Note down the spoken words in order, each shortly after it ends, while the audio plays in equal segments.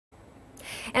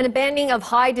And the banning of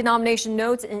high denomination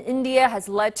notes in India has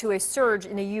led to a surge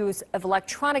in the use of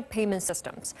electronic payment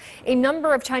systems. A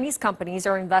number of Chinese companies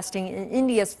are investing in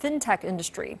India's fintech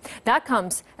industry. That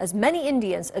comes as many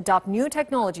Indians adopt new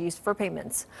technologies for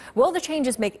payments. Will the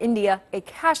changes make India a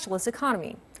cashless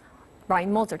economy?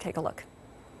 Ryan Moulter, take a look.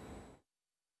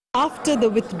 After the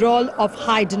withdrawal of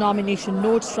high denomination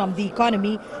notes from the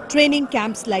economy, training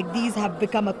camps like these have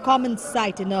become a common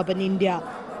sight in urban India.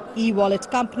 E-wallet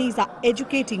companies are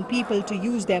educating people to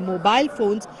use their mobile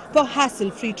phones for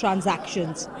hassle-free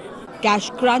transactions. Cash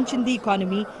crunch in the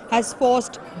economy has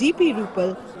forced DP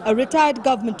Rupal, a retired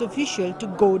government official, to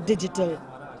go digital.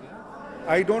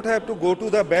 I don't have to go to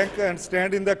the bank and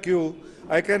stand in the queue.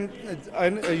 I can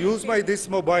use this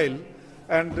mobile,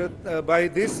 and by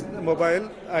this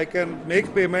mobile I can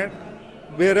make payment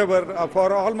wherever.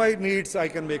 For all my needs I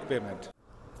can make payment.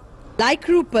 Like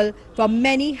Rupal, for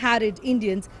many harried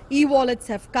Indians, e-wallets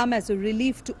have come as a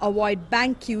relief to avoid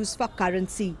bank queues for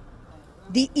currency.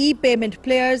 The e-payment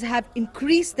players have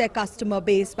increased their customer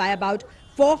base by about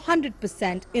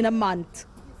 400% in a month.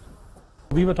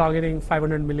 We were targeting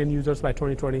 500 million users by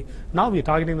 2020. Now we're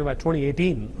targeting them by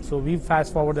 2018. So we've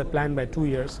fast forwarded that plan by 2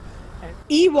 years.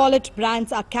 E-wallet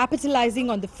brands are capitalizing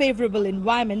on the favorable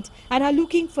environment and are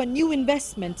looking for new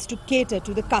investments to cater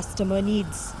to the customer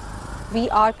needs. We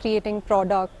are creating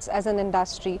products as an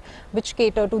industry which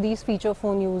cater to these feature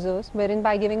phone users, wherein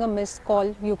by giving a missed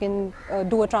call you can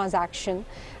do a transaction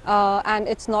and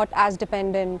it's not as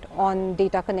dependent on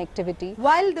data connectivity.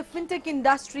 While the fintech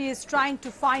industry is trying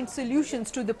to find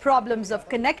solutions to the problems of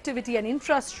connectivity and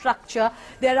infrastructure,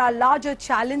 there are larger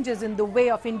challenges in the way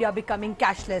of India becoming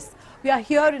cashless. We are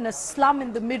here in a slum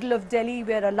in the middle of Delhi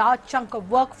where a large chunk of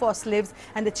workforce lives,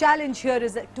 and the challenge here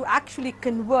is to actually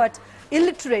convert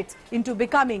illiterates into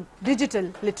becoming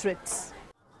digital literates.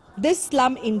 This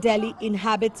slum in Delhi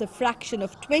inhabits a fraction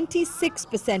of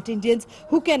 26% Indians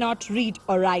who cannot read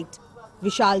or write.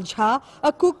 Vishal Jha,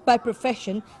 a cook by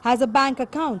profession, has a bank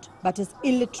account but is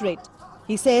illiterate.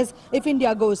 He says if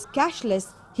India goes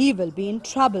cashless, he will be in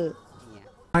trouble.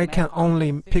 I can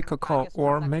only pick a call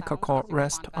or make a call.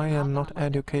 Rest, I am not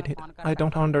educated. I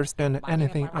don't understand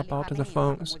anything about the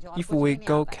phones. If we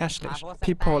go cashless,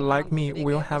 people like me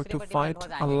will have to fight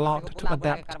a lot to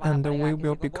adapt, and we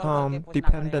will become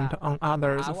dependent on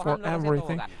others for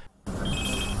everything.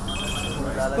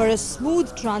 For a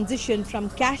smooth transition from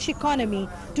cash economy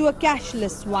to a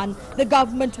cashless one, the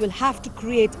government will have to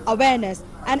create awareness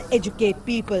and educate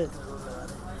people.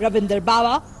 Ravinder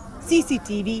Bawa,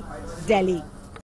 CCTV, Delhi.